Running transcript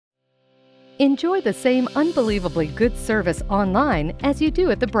Enjoy the same unbelievably good service online as you do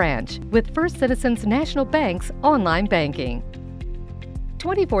at the branch with First Citizens National Bank's online banking.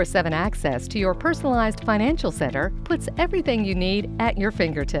 24/7 access to your personalized financial center puts everything you need at your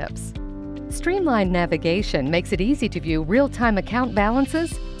fingertips. Streamlined navigation makes it easy to view real-time account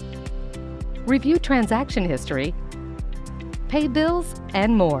balances, review transaction history, pay bills,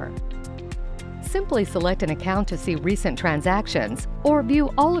 and more. Simply select an account to see recent transactions or view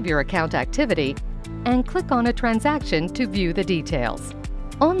all of your account activity and click on a transaction to view the details.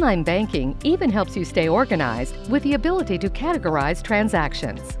 Online banking even helps you stay organized with the ability to categorize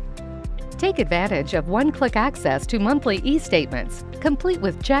transactions. Take advantage of one-click access to monthly e-statements, complete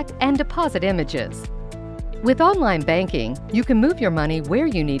with check and deposit images. With online banking, you can move your money where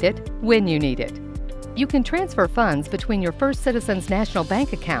you need it, when you need it. You can transfer funds between your First Citizens National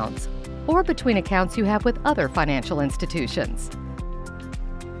Bank accounts or between accounts you have with other financial institutions.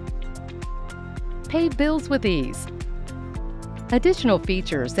 Pay bills with ease. Additional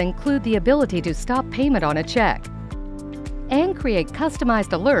features include the ability to stop payment on a check and create customized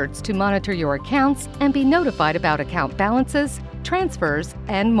alerts to monitor your accounts and be notified about account balances, transfers,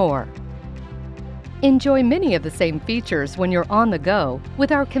 and more. Enjoy many of the same features when you're on the go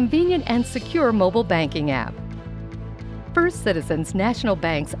with our convenient and secure mobile banking app. First Citizens National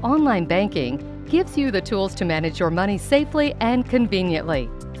Bank's online banking gives you the tools to manage your money safely and conveniently,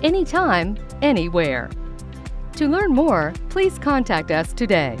 anytime, anywhere. To learn more, please contact us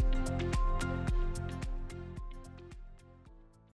today.